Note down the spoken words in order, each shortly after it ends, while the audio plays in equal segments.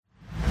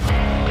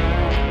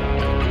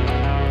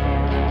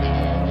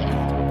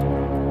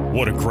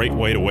What a great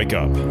way to wake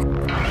up.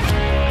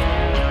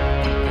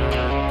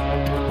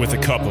 With a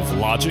cup of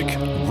logic,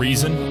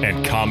 reason,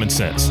 and common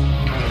sense.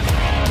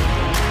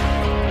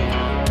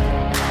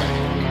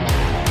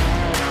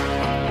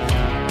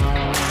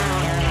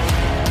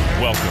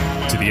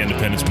 Welcome to the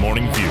Independence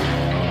Morning View.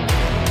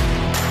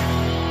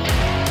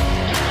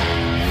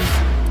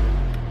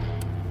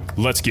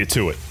 Let's get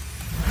to it.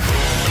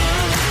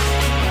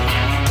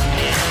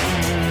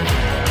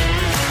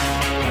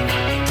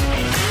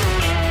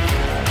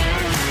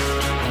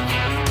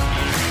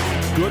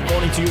 Good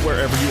morning to you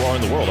wherever you are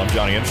in the world. I'm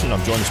Johnny Anderson.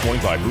 I'm joined this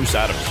morning by Bruce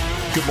Adams.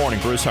 Good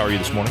morning, Bruce. How are you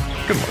this morning?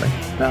 Good morning.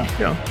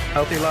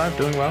 Healthy, alive,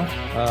 doing well.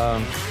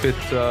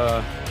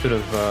 Bit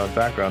of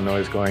background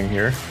noise going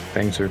here.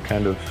 Things are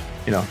kind of,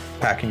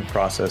 packing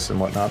process and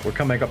whatnot. We're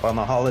coming up on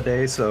the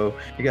holiday, so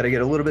you got to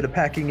get a little bit of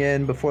packing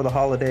in before the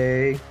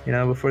holiday,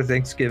 before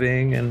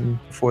Thanksgiving and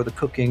before the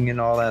cooking and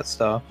all that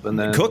stuff. And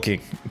then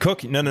Cooking?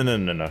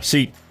 No.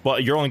 See, well,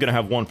 you're only going to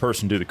have one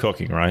person do the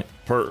cooking, right?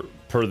 Per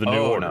the new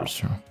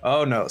orders. No.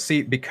 Oh, no.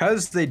 See,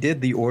 because they did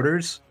the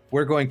orders,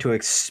 we're going to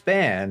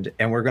expand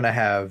and we're going to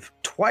have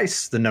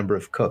twice the number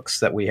of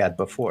cooks that we had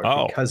before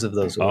because of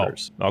those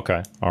orders.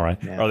 Okay. All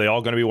right. Yeah. Are they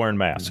all going to be wearing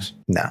masks?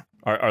 No.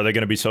 Are they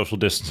going to be social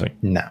distancing?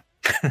 No.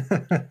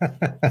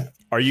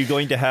 Are you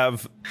going to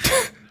have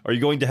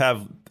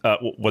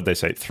what'd they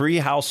say? 3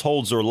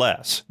 households or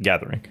less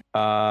gathering?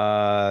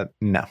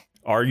 No.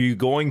 Are you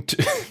going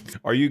to?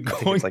 Are you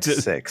going it's like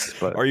to 6?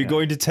 But are you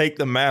going to take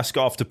the mask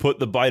off to put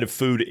the bite of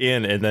food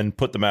in and then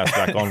put the mask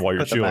back on while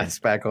you're chewing? Put the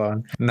mask back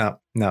on. No,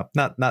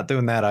 not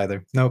doing that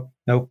either. Nope.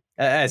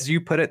 As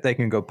you put it, they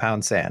can go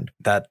pound sand.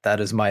 That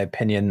is my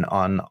opinion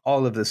on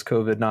all of this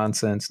COVID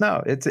nonsense.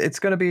 No, it's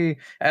going to be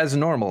as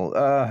normal.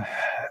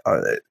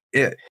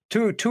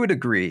 To a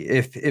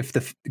degree,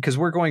 because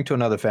we're going to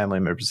another family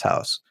member's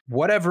house,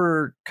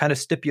 whatever kind of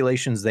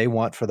stipulations they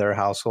want for their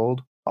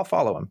household, I'll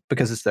follow them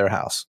because it's their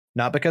house,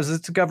 not because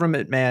it's a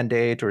government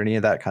mandate or any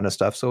of that kind of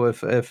stuff. So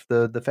if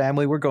the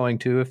family we're going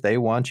to, if they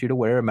want you to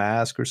wear a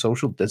mask or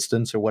social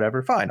distance or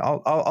whatever, fine,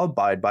 I'll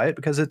abide by it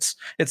because it's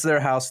their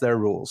house, their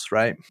rules,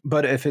 right?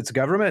 But if it's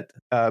government,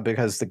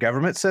 because the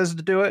government says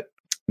to do it,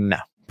 no.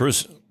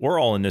 Bruce, we're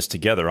all in this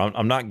together.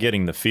 I'm not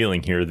getting the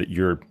feeling here that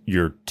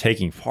you're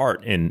taking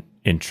part in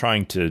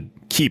trying to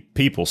keep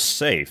people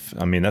safe.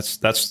 I mean, that's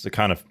the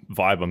kind of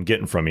vibe I'm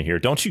getting from you here.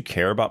 Don't you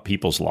care about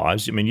people's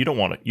lives? I mean, you don't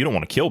want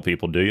to kill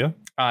people, do you?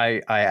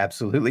 I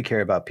absolutely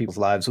care about people's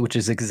lives, which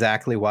is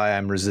exactly why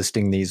I'm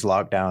resisting these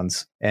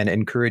lockdowns and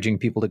encouraging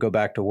people to go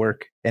back to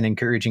work and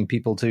encouraging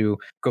people to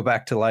go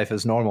back to life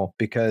as normal.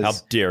 Because how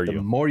dare you?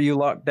 The more you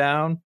lock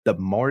down, the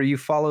more you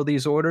follow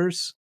these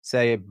orders.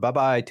 Say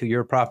bye-bye to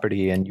your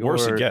property and your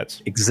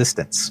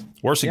existence.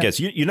 Worse it gets.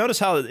 You notice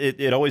how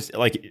it always,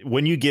 like,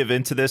 when you give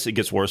into this, it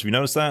gets worse. Have you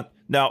noticed that?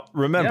 Now,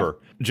 remember,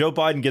 Joe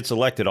Biden gets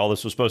elected. All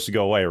this was supposed to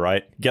go away,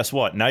 right? Guess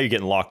what? Now you're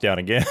getting locked down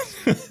again.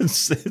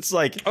 it's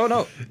like... Oh,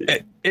 no.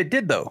 It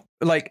did, though.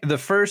 Like, the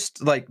first,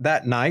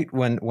 that night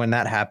when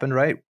that happened,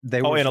 right?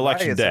 They were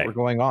election day. That were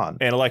going on.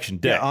 And election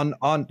day.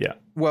 Yeah,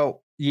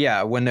 well...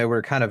 Yeah, when they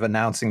were kind of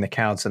announcing the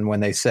counts and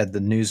when they said the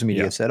news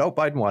media said, oh,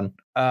 Biden won,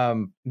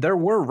 there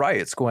were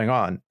riots going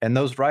on. And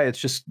those riots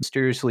just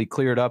mysteriously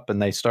cleared up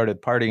and they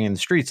started partying in the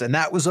streets. And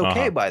that was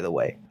okay, by the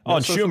way.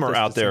 And Schumer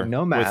out there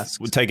no masks.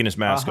 With taking his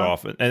mask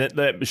off.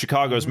 And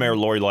Chicago's Mayor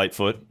Lori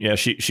Lightfoot,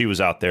 she was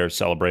out there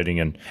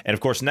celebrating. And of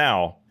course,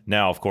 now,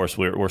 of course,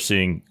 we're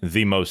seeing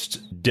the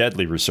most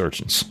deadly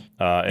resurgence.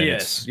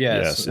 Yes.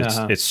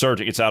 It's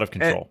surging. It's out of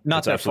control.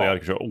 It's absolutely out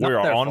of control.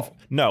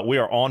 We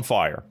are on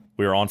fire.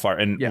 We are on fire,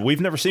 and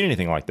we've never seen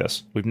anything like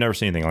this.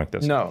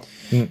 No.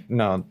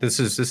 This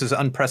is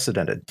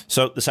unprecedented.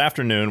 So this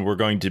afternoon, we're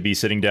going to be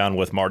sitting down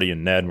with Marty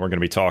and Ned, and we're going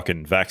to be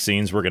talking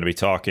vaccines. We're going to be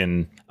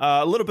talking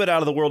a little bit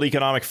out of the World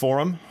Economic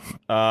Forum,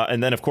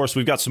 and then, of course,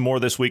 we've got some more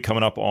this week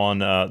coming up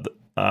on,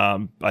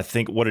 I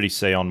think, what did he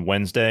say on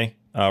Wednesday?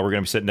 We're going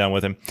to be sitting down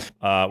with him.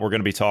 We're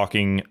going to be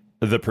talking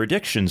the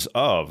predictions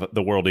of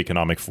the World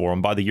Economic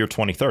Forum by the year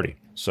 2030.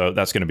 So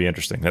that's going to be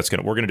interesting. We're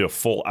going to do a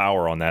full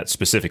hour on that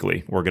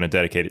specifically. We're going to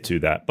dedicate it to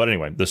that. But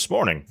anyway, this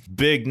morning,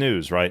 big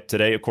news, right?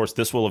 Today, of course,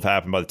 this will have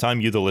happened. By the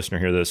time you, the listener,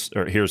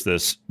 hears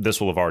this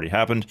will have already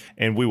happened.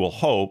 And we will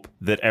hope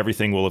that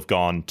everything will have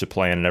gone to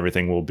plan and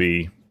everything will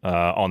be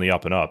on the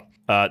up and up.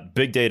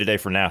 Big day today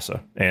for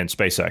NASA and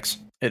SpaceX.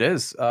 It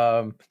is.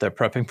 They're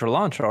prepping for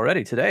launch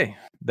already today.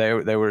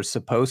 They were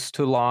supposed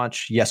to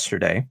launch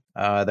yesterday.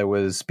 There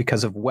was,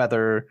 because of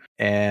weather,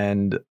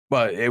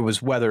 it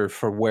was weather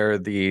for where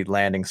the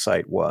landing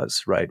site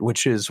was, right?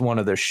 Which is one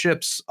of their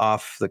ships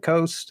off the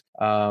coast.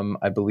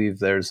 I believe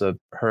there's a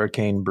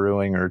hurricane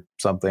brewing or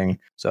something.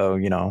 So,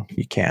 you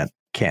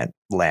can't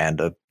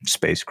land a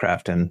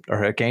spacecraft in a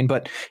hurricane.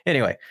 But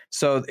anyway,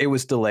 so it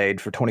was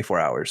delayed for 24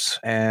 hours.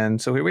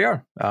 And so here we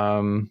are.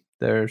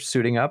 they're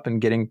suiting up and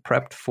getting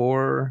prepped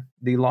for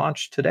the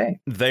launch today.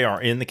 They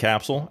are in the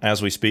capsule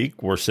as we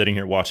speak. We're sitting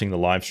here watching the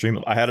live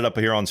stream. I had it up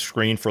here on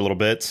screen for a little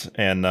bit,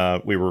 and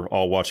we were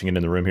all watching it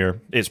in the room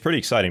here. It's pretty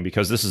exciting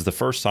because this is the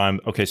first time.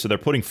 Okay, so they're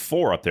putting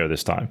 4 up there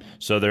this time.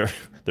 So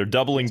they're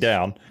doubling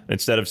down.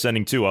 Instead of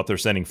sending 2 up, they're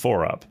sending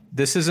 4 up.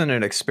 This isn't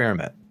an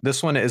experiment.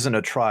 This one isn't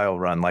a trial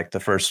run like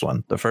the first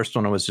one. The first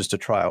one was just a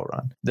trial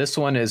run. This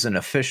one is an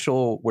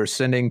official, we're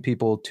sending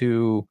people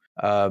to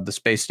the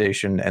space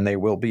station, and they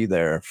will be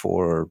there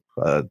for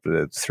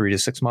 3 to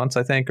 6 months,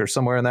 I think, or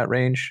somewhere in that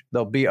range.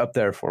 They'll be up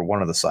there for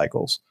one of the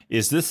cycles.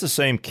 Is this the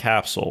same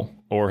capsule,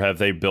 or have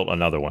they built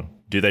another one?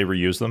 Do they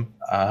reuse them?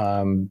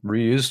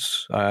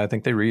 Reused. I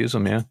think they reuse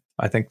them, yeah.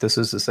 I think this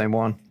is the same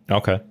one.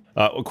 Okay.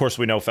 Of course,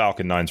 we know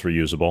Falcon 9's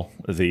reusable,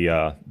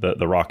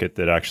 the rocket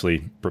that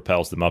actually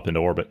propels them up into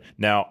orbit.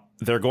 Now,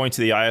 they're going to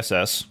the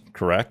ISS,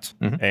 correct?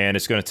 Mm-hmm. And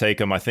it's going to take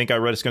them, I think I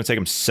read it's going to take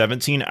them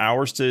 17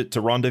 hours to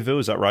rendezvous.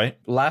 Is that right?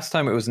 Last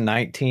time it was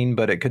 19,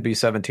 but it could be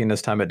 17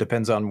 this time. It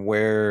depends on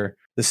where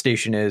the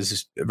station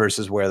is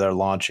versus where they're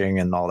launching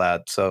and all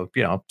that. So,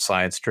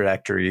 science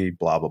trajectory,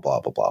 blah, blah, blah,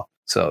 blah, blah.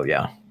 So,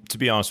 yeah. To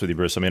be honest with you,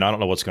 Bruce, I mean, I don't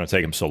know what's going to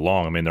take them so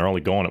long. I mean, they're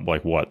only going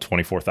at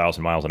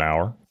 24,000 miles an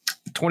hour?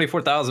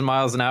 24,000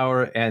 miles an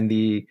hour, and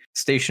the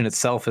station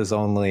itself is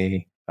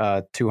only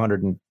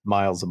 200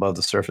 miles above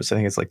the surface. I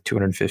think it's like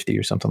 250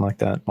 or something like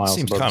that miles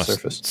Seems above kind the of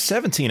surface.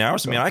 17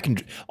 hours. I mean, I can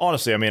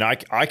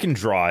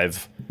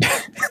drive.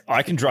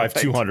 I can drive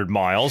 200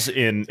 miles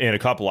in a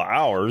couple of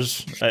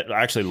hours.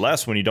 Actually,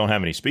 less when you don't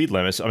have any speed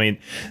limits. I mean,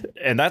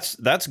 and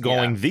that's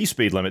going the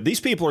speed limit. These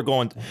people are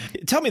going.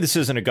 Tell me this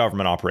isn't a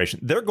government operation.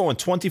 They're going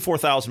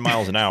 24,000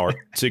 miles an hour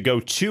to go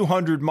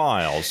 200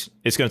 miles.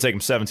 It's going to take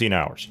them 17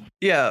 hours.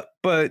 Yeah,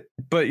 but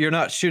you're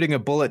not shooting a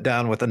bullet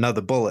down with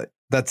another bullet.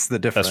 That's the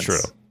difference. That's true.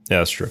 Yeah,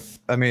 that's true.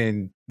 I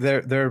mean,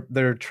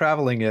 they're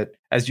traveling at,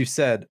 as you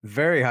said,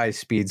 very high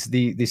speeds.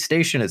 The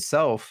station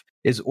itself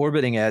is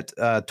orbiting at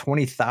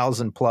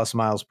 20,000 plus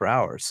miles per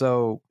hour.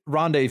 So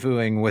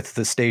rendezvousing with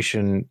the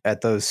station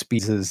at those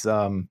speeds is,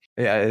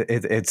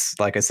 it's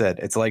like I said,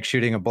 it's like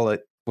shooting a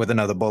bullet with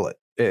another bullet.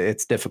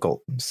 It's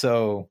difficult.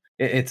 So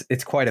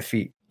it's quite a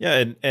feat.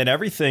 Yeah, and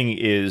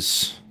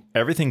everything's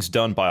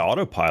done by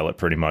autopilot,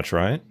 pretty much,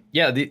 right?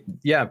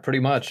 Yeah, pretty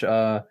much.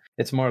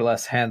 It's more or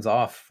less hands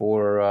off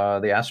for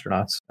the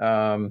astronauts.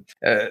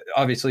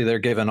 Obviously, they're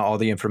given all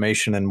the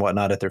information and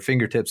whatnot at their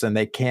fingertips, and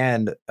they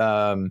can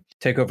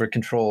take over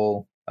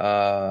control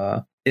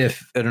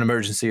if an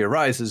emergency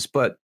arises.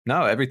 But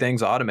no,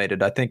 everything's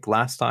automated. I think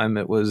last time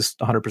it was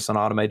 100%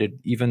 automated.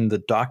 Even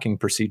the docking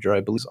procedure, I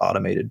believe, is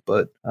automated.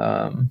 But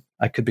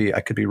I could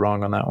be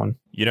wrong on that one.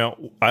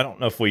 I don't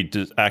know if we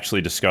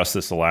actually discussed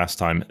this the last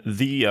time.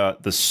 The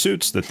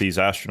suits that these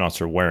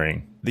astronauts are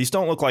wearing, these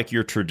don't look like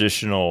your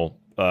traditional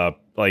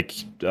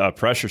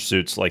pressure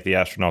suits like the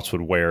astronauts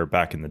would wear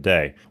back in the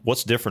day.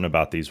 What's different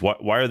about these?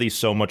 Why are these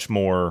so much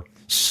more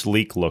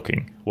sleek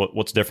looking?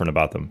 What's different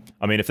about them?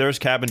 I mean, if there's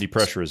cabin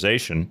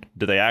depressurization,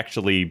 do they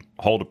actually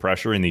hold a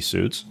pressure in these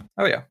suits?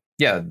 Oh, yeah.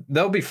 Yeah,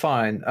 they'll be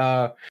fine.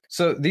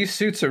 So these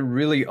suits are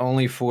really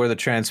only for the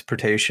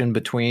transportation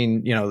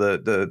between,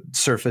 the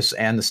surface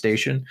and the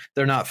station.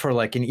 They're not for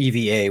like an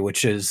EVA,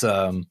 which is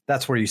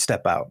that's where you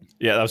step out.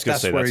 Yeah, I was going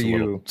to say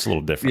it's a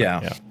little different.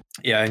 Yeah.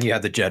 Yeah, and you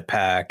have the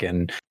jetpack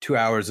and 2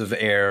 hours of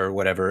air,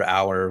 whatever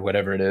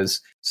it is.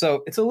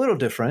 So it's a little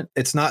different.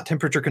 It's not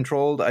temperature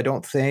controlled, I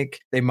don't think.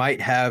 They might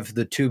have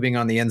the tubing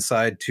on the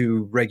inside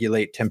to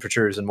regulate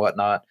temperatures and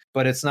whatnot,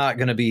 but it's not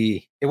going to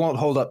be, it won't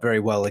hold up very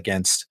well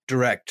against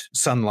direct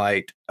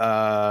sunlight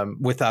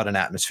without an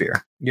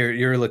atmosphere.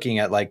 You're looking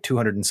at like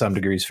 200 and some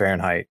degrees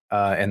Fahrenheit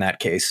in that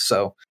case.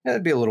 So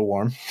it'd be a little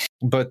warm,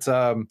 but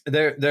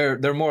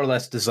they're more or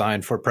less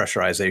designed for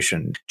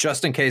pressurization.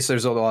 Just in case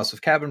there's a loss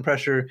of cabin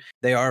pressure,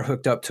 they are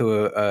hooked up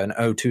to an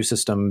O2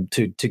 system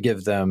to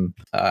give them,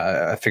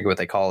 I forget what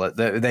they call it.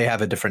 They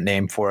have a different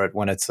name for it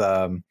when it's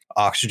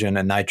oxygen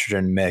and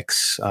nitrogen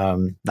mix,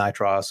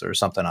 nitros or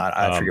something.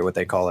 I forget what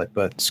they call it,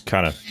 but it's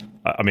kind of,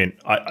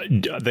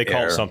 they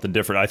call it something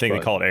different. I think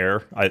they call it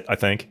air. I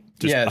think.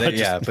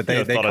 But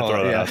they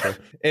call it,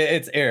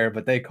 it's air,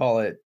 but they call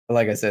it,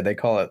 like I said, they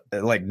call it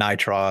like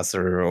nitros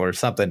or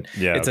something.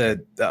 Yeah, it's a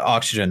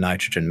oxygen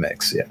nitrogen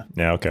mix. Yeah.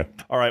 Yeah. Okay.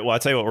 All right. Well, I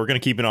tell you what, we're going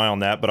to keep an eye on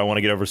that, but I want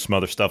to get over some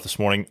other stuff this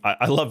morning.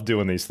 I love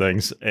doing these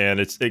things, and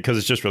it's because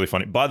it's just really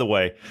funny. By the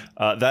way,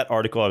 that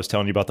article I was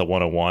telling you about, the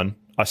 101,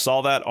 I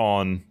saw that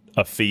on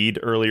a feed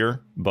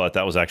earlier, but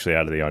that was actually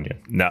out of the Onion.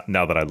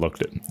 Now that I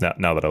looked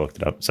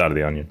it up, it's out of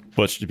the Onion.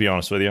 Which, to be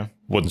honest with you,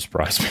 wouldn't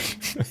surprise me.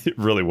 It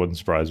really wouldn't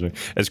surprise me.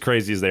 As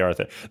crazy as they are,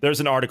 there's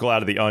an article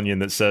out of the Onion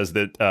that says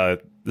that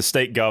the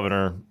state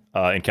governor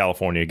in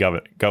California,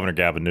 Governor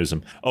Gavin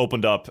Newsom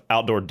opened up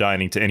outdoor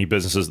dining to any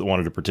businesses that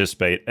wanted to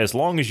participate, as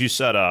long as you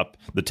set up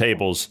the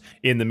tables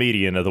in the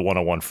median of the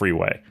 101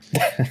 freeway.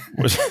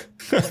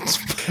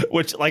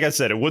 Which, like I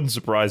said, it wouldn't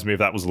surprise me if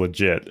that was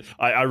legit.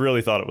 I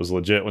really thought it was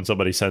legit when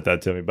somebody sent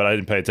that to me, but I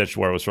didn't pay attention to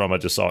where it was from. I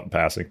just saw it in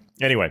passing.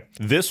 Anyway,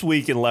 this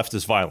week in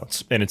leftist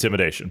violence and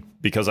intimidation,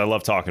 because I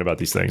love talking about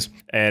these things,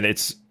 and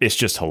it's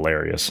just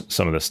hilarious,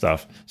 some of this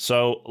stuff.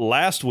 So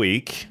last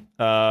week,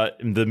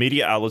 the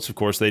media outlets, of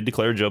course, they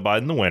declared Joe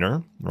Biden the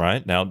winner,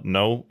 right? Now,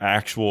 no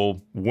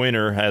actual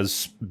winner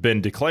has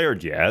been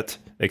declared yet,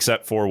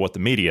 except for what the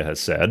media has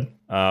said.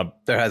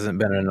 There hasn't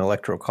been an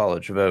electoral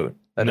college vote.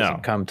 That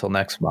doesn't come till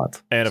next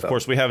month. And of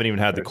course, we haven't even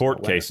had the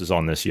court cases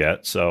on this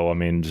yet. So, I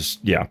mean, just,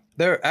 yeah.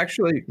 There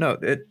actually, no,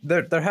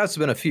 there has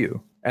been a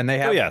few. And they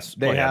have. Oh, yes.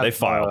 They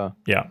filed.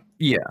 Yeah.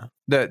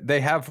 They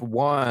have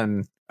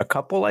won a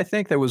couple, I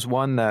think. There was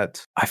one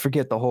that I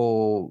forget the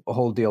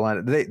whole deal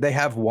on it. They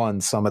have won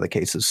some of the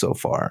cases so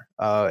far.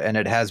 And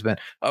it has been.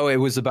 Oh, it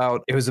was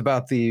about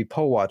the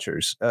poll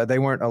watchers. They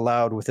weren't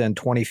allowed within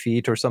 20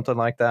 feet or something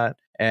like that.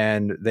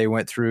 And they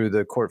went through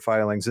the court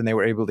filings and they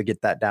were able to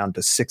get that down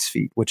to 6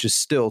 feet, which is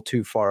still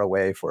too far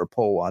away for a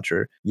poll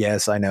watcher.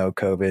 Yes, I know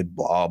COVID,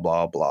 blah,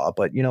 blah, blah.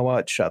 But you know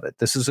what? Shove it.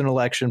 This is an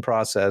election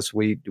process.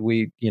 We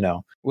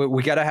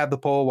got to have the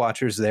poll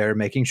watchers there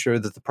making sure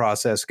that the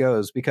process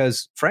goes.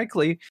 Because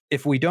frankly,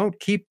 if we don't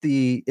keep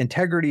the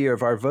integrity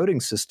of our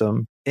voting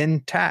system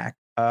intact,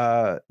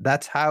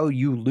 that's how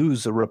you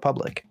lose a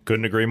republic.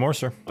 Couldn't agree more,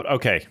 sir. But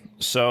okay,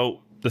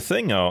 so the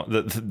thing,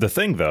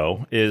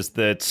 though, is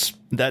that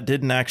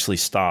didn't actually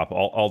stop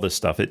all this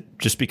stuff. It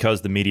just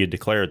because the media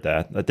declared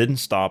that didn't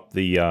stop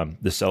the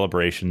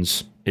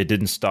celebrations. It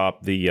didn't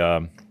stop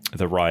the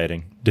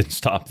rioting. Didn't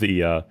stop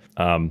the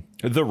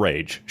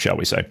rage, shall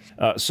we say?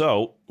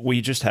 So we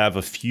just have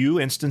a few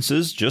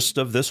instances just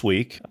of this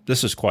week.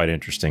 This is quite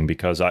interesting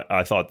because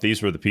I thought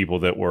these were the people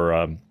that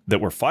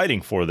were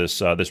fighting for this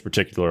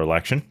particular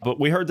election. But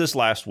we heard this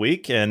last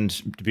week, and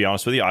to be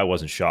honest with you, I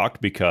wasn't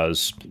shocked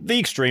because the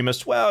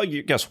extremists. Well,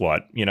 guess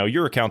what?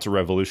 You're a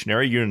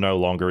counter-revolutionary. You're no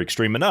longer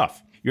extreme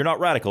enough. You're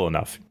not radical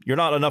enough. You're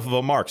not enough of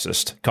a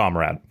Marxist,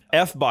 comrade.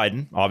 F.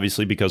 Biden,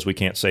 obviously because we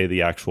can't say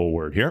the actual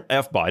word here.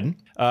 F. Biden,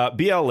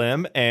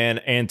 BLM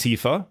and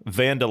Antifa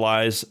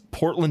vandalize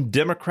Portland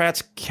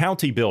Democrats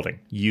county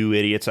building. You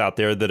idiots out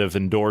there that have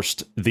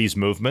endorsed these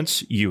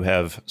movements, you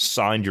have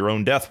signed your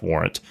own death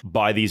warrant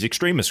by these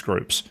extremist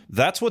groups.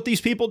 That's what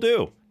these people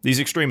do. These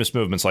extremist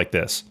movements like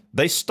this,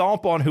 they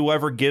stomp on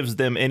whoever gives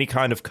them any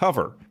kind of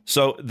cover.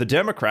 So the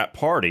Democrat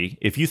Party,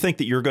 if you think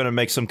that you're going to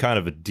make some kind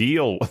of a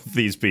deal with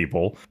these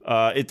people,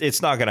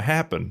 it's not going to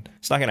happen.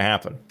 It's not going to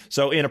happen.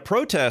 So in a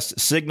protest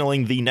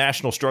signaling the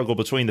national struggle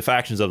between the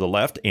factions of the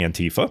left,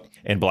 Antifa,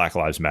 and Black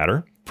Lives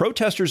Matter,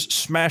 protesters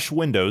smashed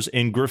windows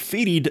and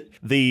graffitied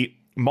the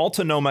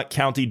Multnomah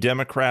County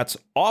Democrats'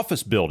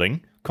 office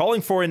building,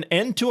 calling for an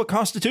end to a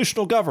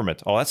constitutional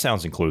government. Oh, that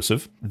sounds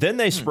inclusive. Then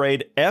they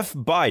sprayed F.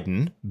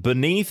 Biden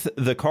beneath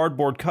the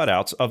cardboard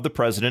cutouts of the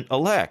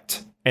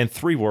president-elect, and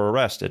 3 were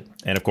arrested.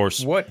 And of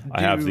course,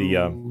 I have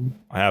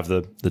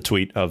the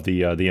tweet of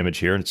the image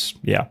here. And it's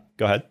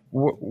go ahead.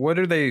 What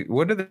do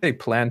they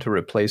plan to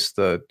replace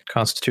the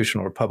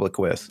constitutional republic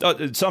with?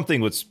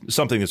 Something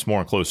that's more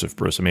inclusive,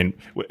 Bruce. I mean,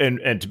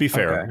 and to be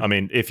fair, okay. I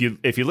mean, if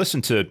you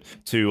listen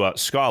to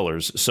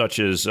scholars such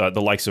as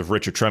the likes of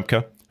Richard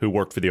Tremka, who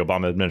worked for the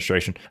Obama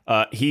administration,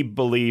 he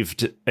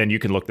believed, and you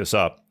can look this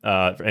up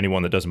for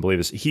anyone that doesn't believe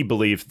this, he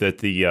believed that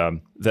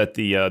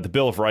the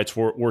Bill of Rights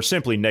were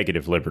simply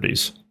negative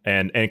liberties,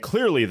 and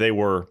clearly they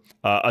were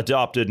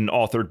adopted and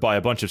authored by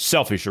a bunch of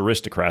selfish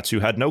aristocrats who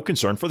had no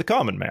concern for the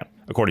common man,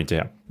 according to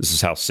him. This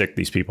is how sick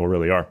these people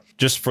really are.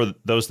 Just for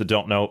those that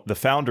don't know, the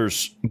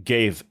founders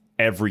gave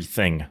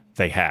everything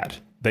they had.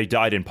 They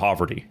died in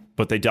poverty,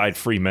 but they died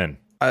free men.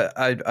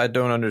 I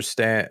don't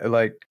understand.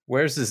 Like,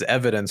 where's this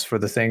evidence for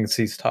the things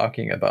he's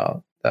talking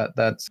about?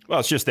 That's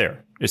it's just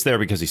there. It's there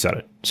because he said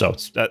it. So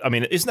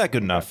isn't that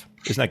good enough?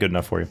 Isn't that good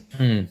enough for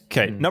you?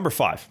 Okay, number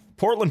 5.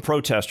 Portland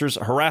protesters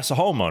harass a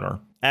homeowner.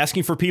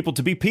 Asking for people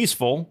to be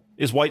peaceful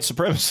is white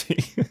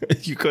supremacy.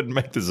 You couldn't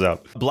make this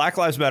up. Black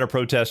Lives Matter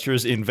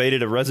protesters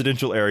invaded a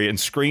residential area and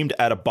screamed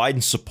at a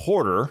Biden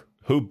supporter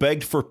who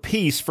begged for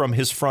peace from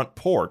his front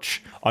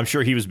porch. I'm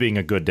sure he was being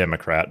a good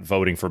Democrat,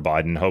 voting for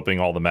Biden, hoping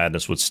all the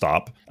madness would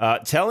stop.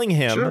 Telling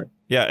him, sure.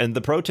 And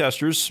the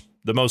protesters,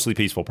 the mostly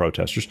peaceful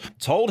protesters,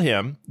 told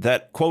him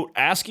that, quote,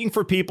 asking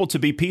for people to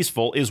be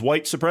peaceful is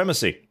white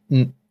supremacy.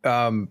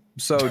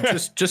 So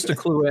just to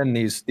clue in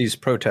these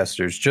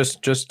protesters,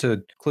 just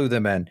to clue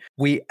them in,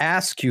 we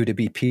ask you to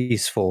be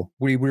peaceful.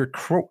 We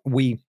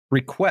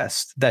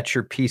request that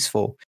you're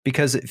peaceful,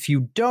 because if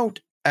you don't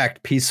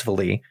act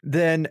peacefully,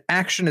 then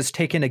action is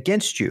taken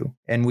against you,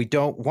 and we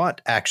don't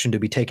want action to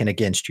be taken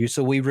against you.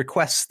 So we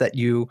request that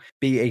you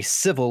be a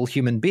civil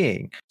human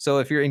being. So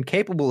if you're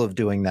incapable of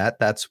doing that,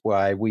 that's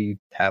why we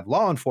have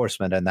law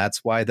enforcement, and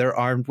that's why they're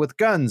armed with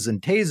guns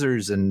and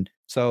tasers and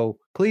So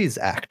please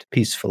act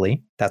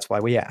peacefully. That's why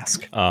we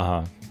ask.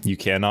 You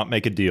cannot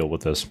make a deal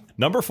with this.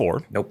 Number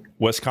 4. Nope.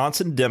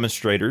 Wisconsin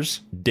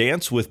demonstrators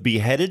dance with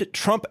beheaded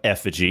Trump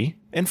effigy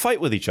and fight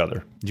with each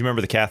other. Do you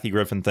remember the Kathy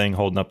Griffin thing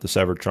holding up the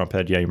severed Trump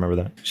head? Yeah, you remember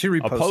that? She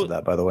reposted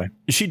that, by the way.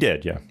 She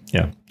did,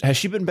 yeah. Has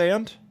she been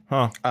banned?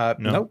 Huh? No.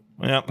 Nope.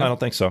 Yeah, I don't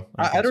think so.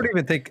 I don't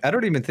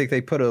even think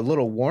they put a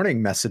little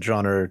warning message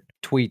on her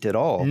tweet at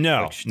all.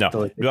 No.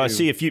 I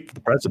see if you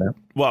the president.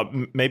 Well,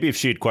 maybe if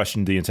she had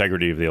questioned the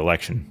integrity of the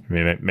election,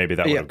 maybe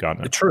that would have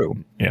gotten it.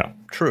 True. Yeah.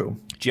 True.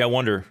 Gee, I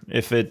wonder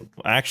if it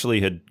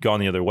actually had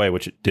gone the other way,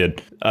 which it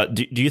did.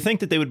 Do you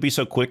think that they would be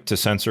so quick to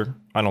censor?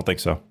 I don't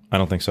think so.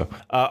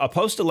 A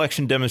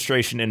post-election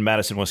demonstration in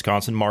Madison,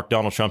 Wisconsin marked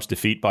Donald Trump's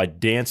defeat by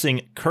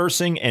dancing,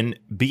 cursing, and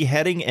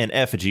beheading an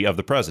effigy of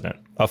the president.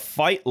 A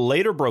fight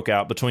later broke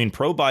out between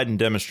pro-Biden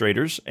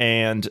demonstrators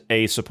and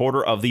a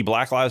supporter of the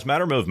Black Lives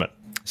Matter movement.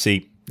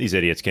 See, these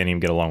idiots can't even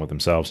get along with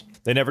themselves.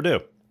 They never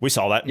do. We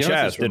saw that in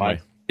Chaz, didn't we?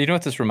 You know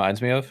what this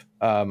reminds me of?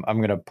 I'm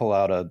going to pull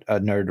out a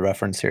nerd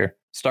reference here.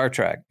 Star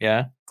Trek,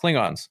 yeah?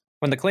 Klingons.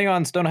 When the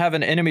Klingons don't have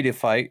an enemy to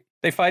fight,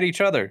 they fight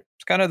each other.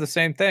 It's kind of the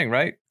same thing,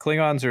 right? The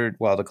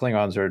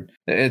Klingons are,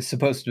 it's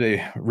supposed to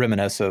be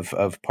reminiscent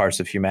of parts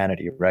of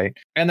humanity, right?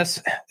 And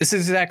this is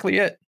exactly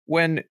it.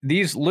 When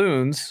these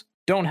loons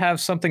don't have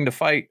something to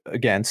fight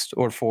against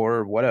or for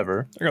or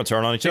whatever, they're going to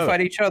turn on each other. They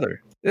fight each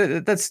other.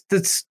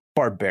 That's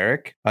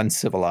barbaric,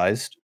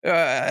 uncivilized.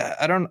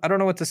 I don't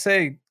know what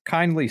to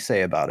kindly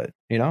say about it,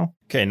 you know?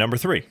 Okay, number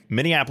 3.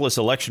 Minneapolis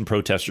election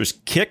protesters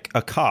kick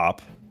a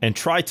cop and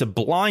try to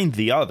blind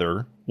the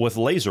other with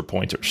laser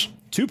pointers.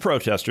 2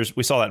 protesters,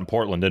 we saw that in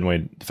Portland, didn't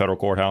we? The federal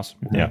courthouse?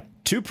 Mm-hmm. Yeah.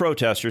 2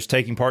 protesters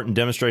taking part in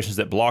demonstrations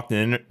that blocked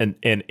an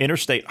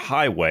interstate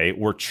highway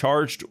were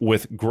charged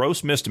with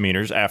gross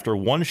misdemeanors after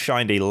one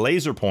shined a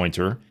laser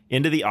pointer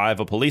into the eye of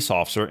a police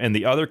officer and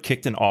the other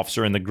kicked an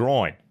officer in the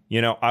groin.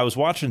 You know, I was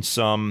watching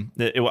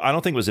I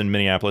don't think it was in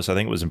Minneapolis. I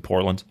think it was in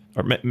Portland.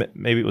 Or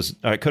maybe it was,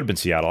 it could have been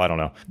Seattle. I don't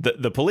know.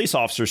 The police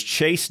officers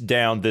chased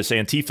down this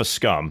Antifa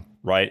scum,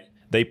 right?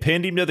 They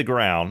pinned him to the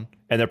ground,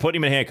 and they're putting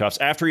him in handcuffs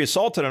after he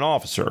assaulted an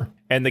officer,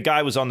 and the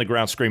guy was on the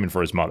ground screaming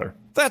for his mother.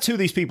 That's who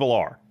these people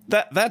are.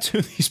 That's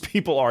who these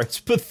people are. It's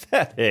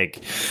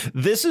pathetic.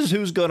 This is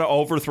who's going to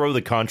overthrow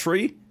the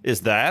country?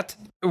 Is that?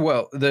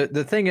 Well, the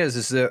thing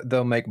is that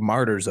they'll make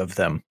martyrs of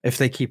them if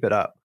they keep it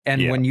up.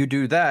 And when you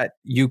do that,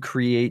 you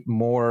create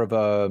more of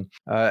a,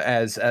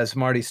 as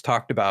Marty's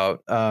talked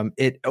about,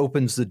 it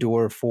opens the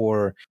door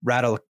for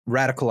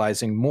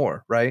radicalizing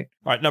more, right?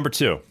 All right, number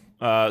 2.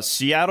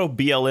 Seattle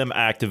BLM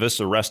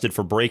activists arrested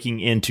for breaking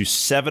into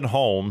 7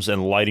 homes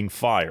and lighting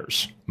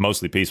fires.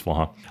 Mostly peaceful,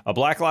 huh? A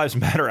Black Lives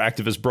Matter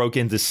activist broke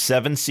into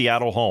 7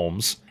 Seattle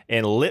homes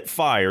and lit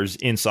fires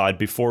inside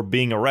before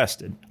being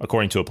arrested,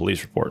 according to a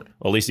police report.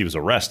 Well, at least he was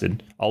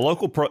arrested.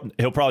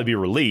 He'll probably be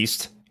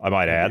released, I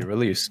might add.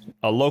 Released.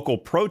 A local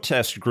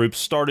protest group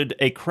started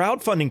a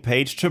crowdfunding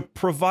page to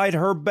provide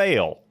her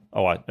bail.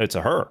 Oh, it's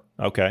a her.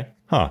 Okay.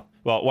 Huh.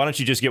 Well, why don't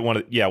you just get one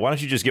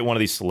of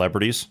these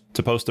celebrities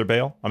to post their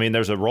bail? I mean,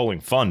 there's a rolling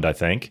fund, I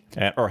think.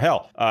 Or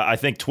hell, I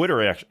think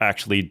Twitter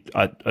actually,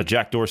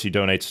 Jack Dorsey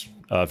donates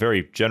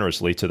very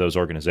generously to those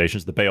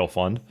organizations, the bail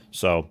fund.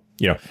 So,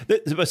 you know,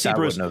 but see,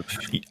 Bruce,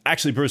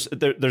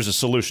 there's a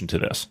solution to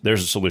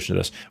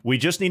this. We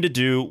just need to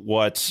do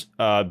what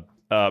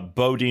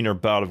Bodine or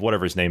Bout of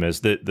whatever his name is,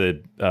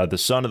 the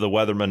son of the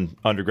Weatherman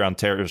underground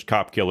terrorist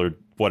cop killer,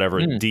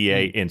 whatever,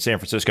 DA in San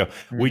Francisco.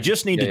 We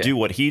just need to do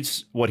what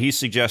he's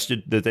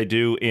suggested that they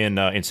do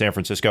in San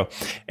Francisco.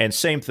 And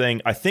same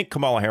thing, I think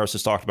Kamala Harris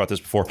has talked about this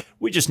before.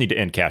 We just need to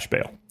end cash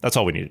bail. That's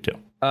all we need to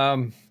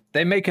do.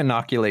 They make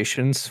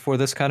inoculations for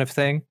this kind of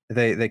thing.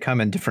 They come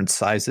in different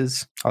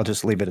sizes. I'll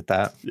just leave it at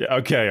that. Yeah,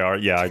 okay. All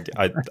right. Yeah,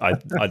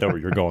 I know where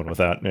you're going with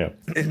that. Yeah.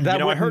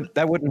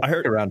 That wouldn't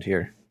hurt around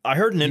here. I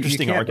heard an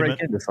interesting argument.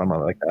 Break into someone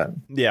like that.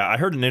 Yeah, I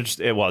heard an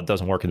interesting. Well, it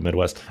doesn't work in the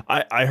Midwest.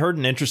 I heard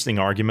an interesting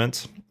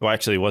argument. Well,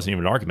 actually, it wasn't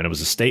even an argument. It was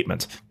a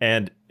statement,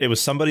 and it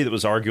was somebody that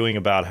was arguing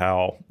about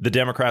how the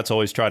Democrats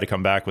always try to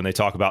come back when they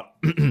talk about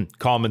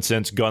common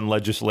sense gun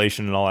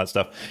legislation and all that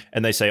stuff,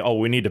 and they say, "Oh,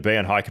 we need to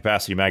ban high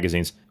capacity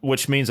magazines,"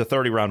 which means a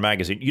 30-round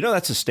magazine. You know,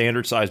 that's a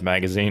standard size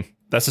magazine.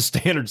 That's a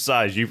standard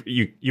size.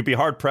 You'd be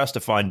hard pressed to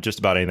find just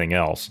about anything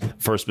else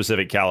for a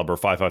specific caliber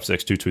 5.56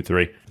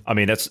 223. I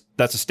mean, that's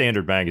a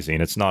standard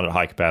magazine. It's not a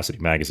high capacity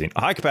magazine.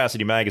 A high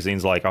capacity magazine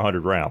is like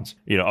 100 rounds.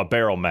 You know, a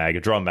barrel mag, a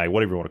drum mag,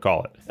 whatever you want to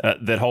call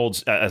it, that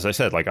holds, as I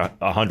said, like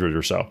 100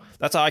 or so.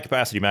 That's a high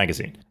capacity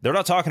magazine. They're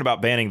not talking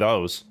about banning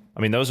those. I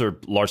mean, those are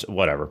large,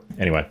 whatever.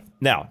 Anyway,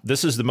 now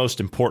this is the most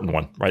important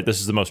one, right? This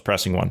is the most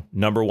pressing one.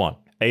 Number 1.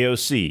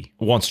 AOC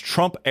wants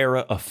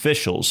Trump-era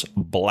officials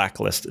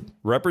blacklisted.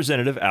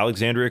 Representative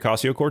Alexandria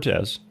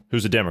Ocasio-Cortez,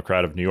 who's a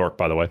Democrat of New York,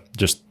 by the way,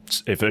 just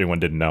if anyone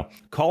didn't know, has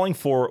called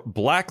for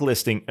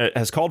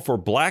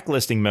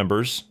blacklisting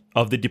members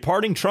of the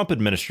departing Trump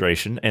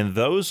administration and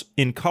those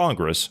in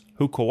Congress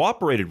who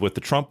cooperated with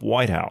the Trump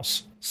White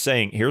House,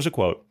 saying, here's a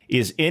quote,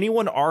 Is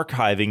anyone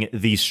archiving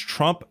these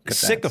Trump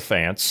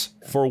sycophants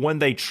for when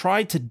they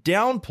try to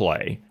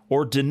downplay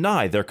or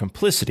deny their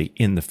complicity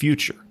in the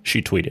future?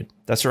 She tweeted.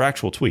 That's her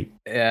actual tweet.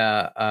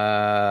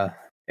 Yeah,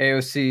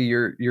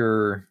 AOC,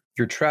 you're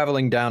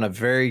traveling down a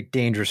very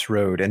dangerous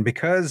road, and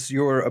because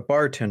you're a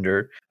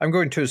bartender, I'm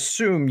going to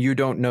assume you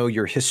don't know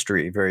your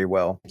history very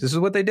well. This is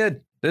what they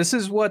did. This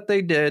is what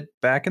they did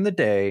back in the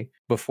day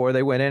before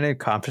they went in and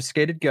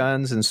confiscated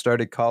guns and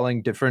started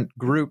calling different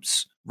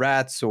groups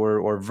rats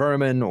or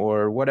vermin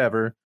or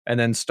whatever, and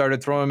then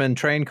started throwing them in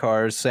train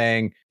cars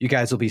saying, you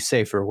guys will be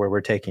safer where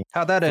we're taking.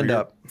 How'd that end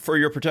up? For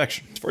your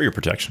protection. For your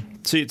protection.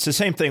 See, it's the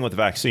same thing with the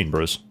vaccine,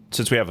 Bruce.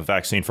 Since we have a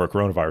vaccine for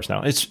coronavirus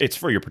now, it's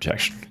for your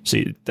protection.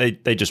 See,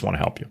 they just want to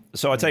help you.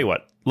 So I tell you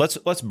what,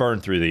 let's burn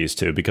through these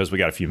too, because we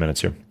got a few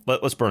minutes here.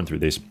 Let's burn through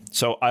these.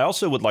 So I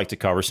also would like to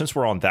cover, since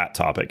we're on that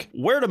topic,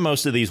 where do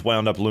most of these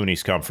wound up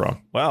loonies come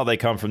from? Well, they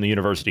come from the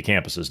university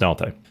campuses, don't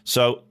they?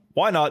 So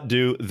why not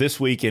do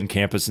This Week in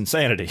Campus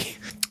Insanity?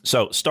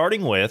 So,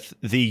 starting with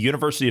the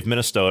University of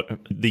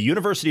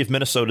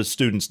Minnesota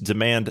students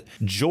demand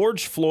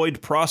George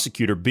Floyd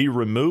prosecutor be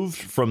removed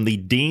from the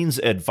Dean's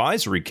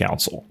Advisory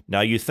Council.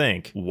 Now, you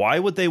think, why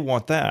would they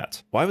want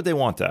that? Why would they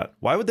want that?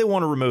 Why would they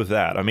want to remove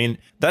that? I mean,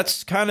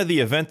 that's kind of the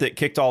event that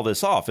kicked all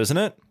this off, isn't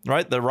it?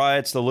 Right? The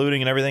riots, the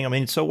looting and everything. I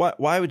mean, so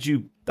why would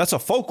you? That's a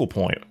focal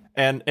point.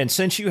 And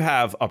since you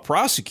have a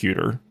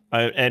prosecutor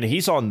and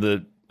he's on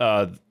the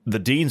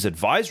Dean's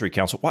Advisory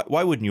Council,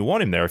 why wouldn't you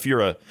want him there if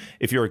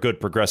you're a good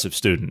progressive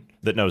student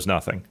that knows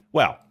nothing?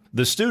 Well,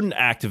 the student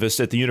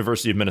activists at the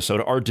University of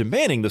Minnesota are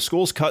demanding the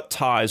schools cut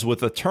ties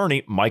with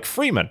attorney Mike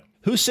Freeman,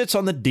 who sits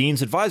on the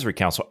Dean's Advisory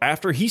Council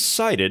after he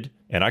cited,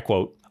 and I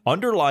quote,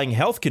 underlying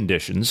health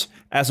conditions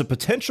as a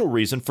potential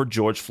reason for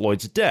George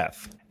Floyd's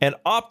death, and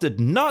opted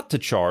not to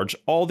charge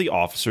all the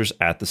officers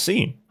at the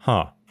scene.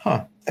 Huh.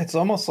 It's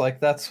almost like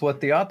that's what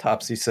the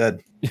autopsy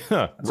said.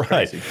 Yeah,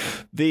 right. Crazy.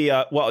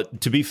 Well,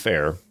 to be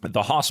fair,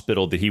 the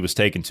hospital that he was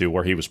taken to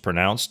where he was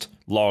pronounced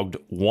logged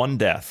one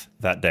death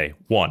that day.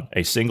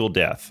 A single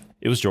death.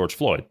 It was George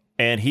Floyd.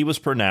 And he was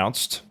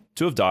pronounced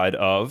to have died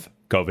of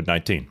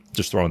COVID-19.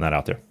 Just throwing that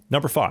out there.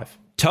 Number 5.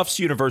 Tufts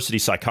University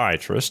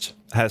psychiatrist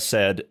has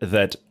said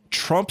that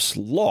Trump's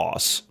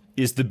loss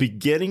is the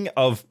beginning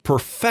of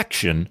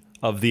perfection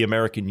of the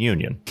American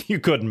Union. You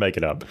couldn't make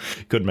it up.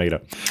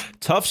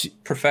 Tufts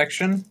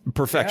perfection.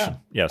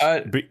 Yeah. Yes,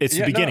 it's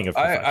the beginning of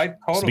perfection.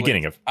 It's the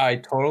beginning of.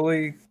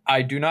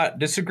 I do not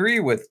disagree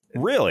with.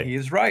 Really,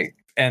 he's right.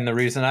 And the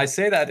reason I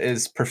say that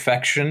is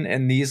perfection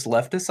in these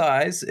leftist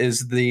eyes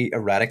is the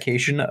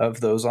eradication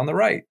of those on the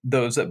right,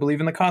 those that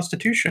believe in the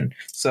Constitution.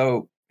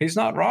 So he's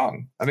not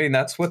wrong. I mean,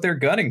 that's what they're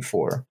gunning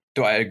for.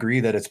 Do I agree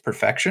that it's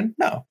perfection?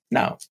 No.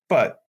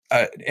 But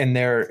in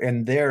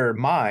their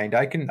mind,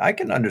 I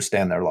can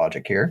understand their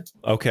logic here.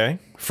 Okay,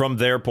 from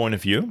their point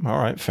of view,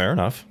 all right, fair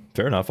enough.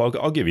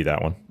 I'll give you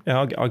that one.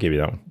 Yeah, I'll give you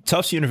that one.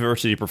 Tufts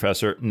University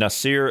professor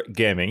Nasir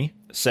Gemi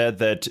said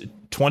that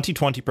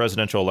 2020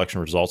 presidential election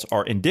results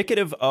are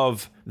indicative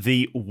of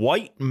the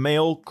white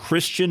male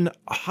Christian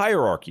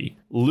hierarchy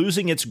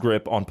losing its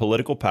grip on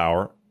political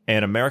power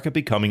and America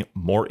becoming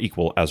more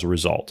equal as a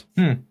result.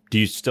 Do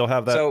you still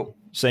have that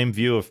same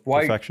view of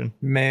white perfection?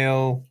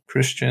 Male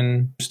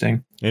Christian.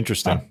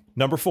 Interesting.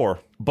 Number 4,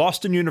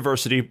 Boston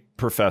University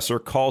professor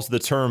calls the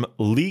term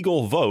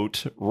legal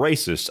vote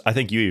racist. I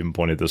think you even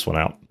pointed this one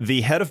out.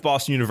 The head of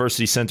Boston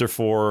University Center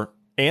for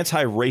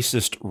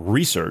Anti-Racist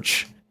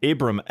Research,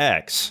 Ibram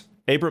X.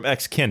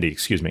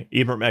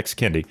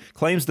 Kendi,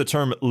 claims the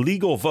term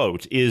legal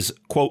vote is,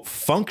 quote,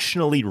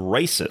 functionally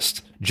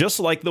racist, just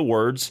like the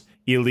words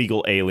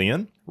illegal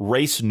alien,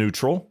 race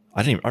neutral.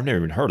 I've never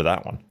even heard of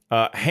that one.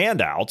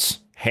 Handouts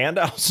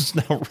is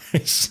now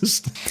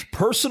racist.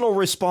 Personal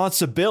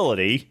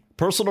responsibility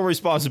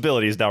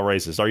is now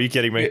racist. Are you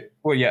kidding me?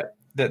 Well, yeah.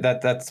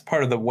 That's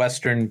part of the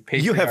Western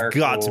patriarchal. You have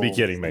got to be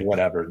kidding me.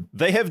 Whatever.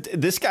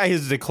 This guy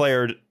has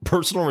declared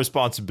personal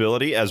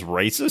responsibility as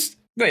racist.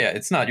 But yeah,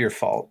 it's not your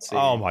fault. See?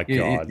 Oh my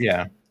God.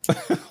 Yeah.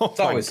 It's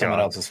always someone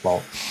else's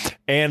fault.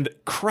 And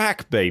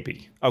crack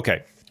baby.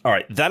 Okay. All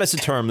right. That is a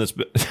term that's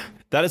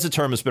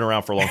been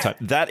around for a long time.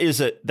 That is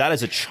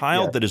a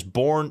child that is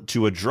born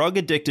to a drug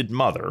addicted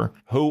mother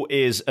who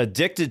is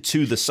addicted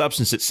to the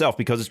substance itself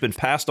because it's been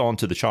passed on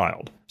to the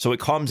child. So it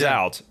comes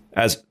out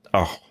as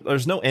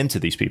there's no end to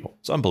these people.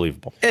 It's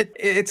unbelievable.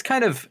 It's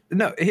kind of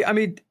I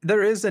mean,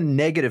 there is a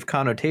negative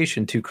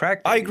connotation to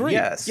crack baby. I agree.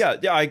 Yes. Yeah,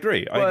 I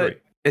agree.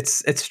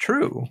 It's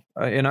true.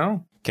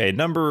 Okay,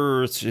 let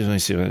me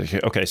see.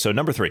 Okay, so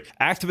number 3,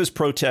 activists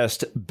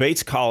protest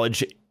Bates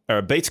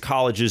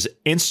College's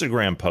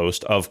Instagram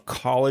post of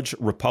college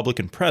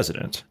Republican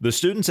president. The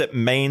students at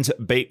Maine's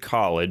Bates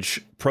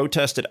College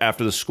protested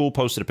after the school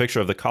posted a picture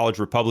of the college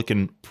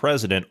Republican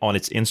president on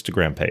its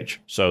Instagram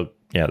page. So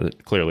yeah,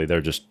 clearly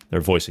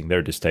they're voicing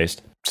their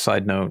distaste.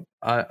 Side note,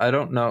 I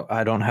don't know.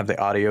 I don't have the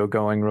audio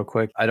going real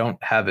quick. I don't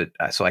have it,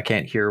 so I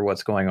can't hear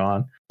what's going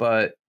on.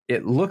 But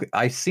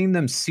I seen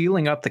them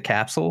sealing up the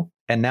capsule,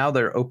 and now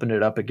they're opening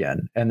it up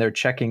again, and they're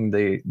checking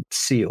the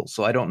seal.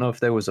 So I don't know if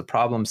there was a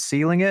problem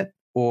sealing it,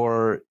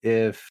 or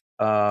if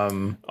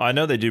I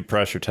know they do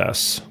pressure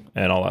tests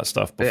and all that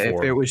stuff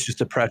before. If it was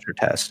just a pressure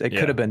test, it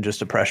could have been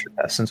just a pressure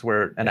test since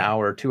we're an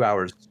hour, 2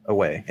 hours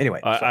away. Anyway,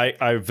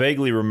 I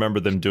vaguely remember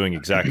them doing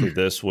exactly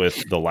this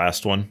with the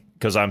last one,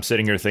 because I'm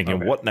sitting here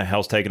thinking, what in the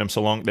hell's taking them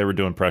so long? They were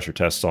doing pressure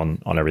tests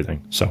on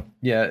everything. So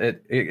yeah,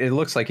 it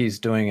looks like he's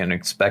doing an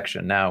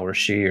inspection now, or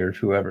she, or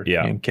whoever.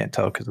 Yeah, can't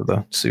tell because of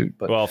the suit.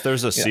 But well, if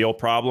there's a seal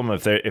problem,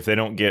 if they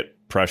don't get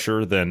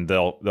pressure, then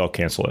they'll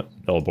cancel it.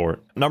 They'll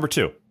abort. Number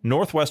 2,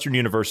 Northwestern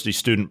University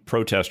student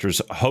protesters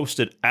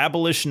hosted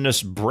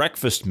abolitionist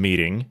breakfast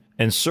meeting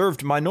and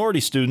served minority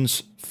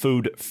students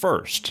food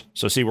first.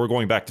 So see, we're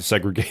going back to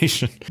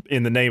segregation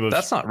in the name of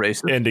that's not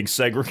racist. Ending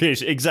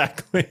segregation.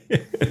 Exactly.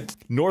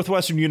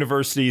 Northwestern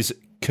University's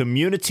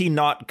Community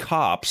Not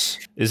Cops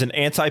is an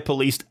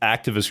anti-police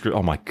activist group.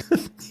 Oh my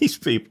God, these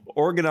people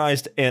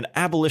organized an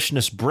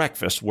abolitionist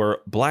breakfast where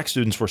black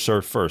students were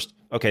served first.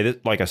 Okay,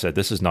 like I said,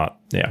 this is not,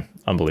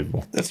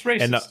 unbelievable. That's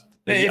racist. And,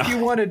 if you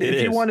wanted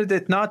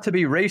it not to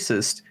be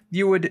racist,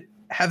 you would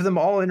have them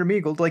all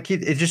intermingled. Like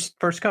it just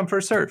first come,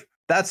 first serve.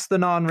 That's the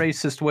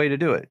non-racist way to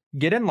do it.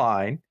 Get in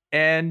line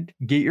and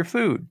get your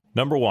food.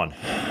 Number 1,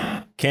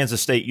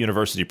 Kansas State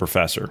University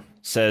professor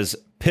says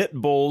pit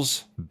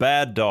bulls,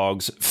 bad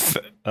dogs.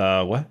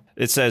 What?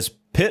 It says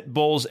pit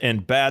bulls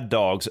and bad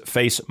dogs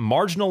face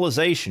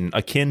marginalization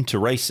akin to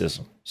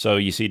racism. So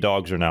you see,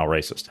 dogs are now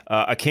racist.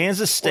 A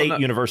Kansas State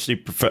University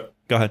professor.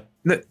 Go ahead.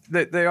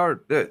 They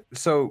are.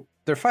 So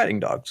they're fighting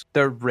dogs.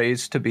 They're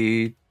raised to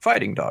be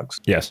fighting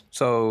dogs. Yes.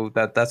 So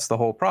that's the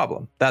whole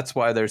problem. That's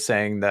why they're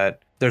saying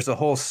that there's a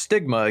whole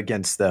stigma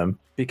against them,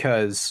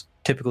 because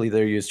typically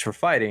they're used for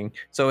fighting.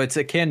 So it's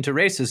akin to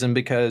racism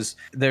because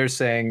they're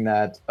saying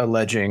that,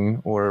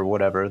 alleging or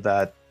whatever,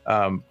 that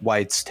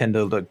whites tend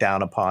to look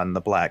down upon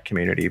the black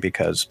community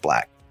because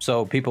black.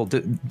 So people,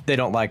 they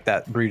don't like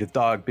that breed of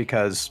dog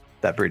because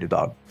that breed of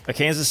dog. A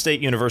Kansas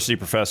State University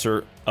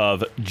professor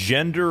of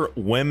gender,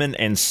 women,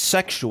 and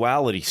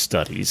sexuality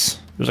studies,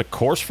 there's a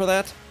course for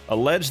that,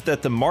 alleged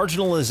that the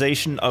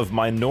marginalization of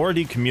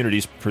minority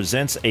communities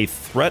presents a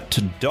threat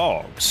to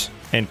dogs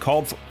and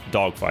called for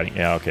dog fighting.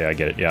 Yeah, okay, I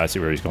get it. Yeah, I see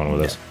where he's going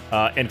with this.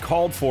 And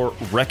called for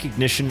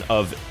recognition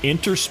of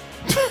interspecies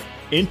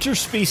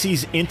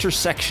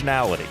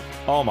intersectionality.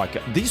 Oh my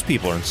God, these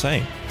people are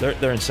insane.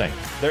 They're insane.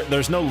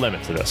 There's no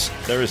limit to this.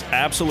 There is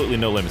absolutely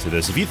no limit to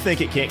this. If you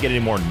think it can't get any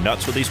more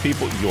nuts with these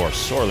people, you are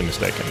sorely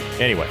mistaken.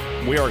 Anyway,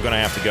 we are going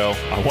to have to go.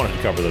 I wanted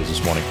to cover those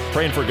this morning.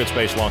 Praying for a good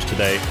space launch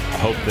today. I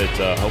hope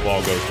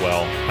all goes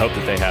well. I hope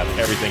that they have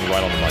everything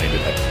right on the money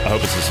today. I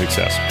hope it's a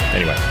success.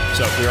 Anyway,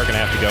 so we are going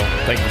to have to go.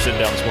 Thank you for sitting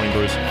down this morning,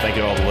 Bruce. Thank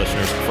you to all the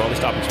listeners. For all these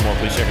topics and more,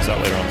 please check us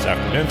out later on this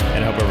afternoon.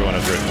 And I hope everyone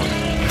has a great morning.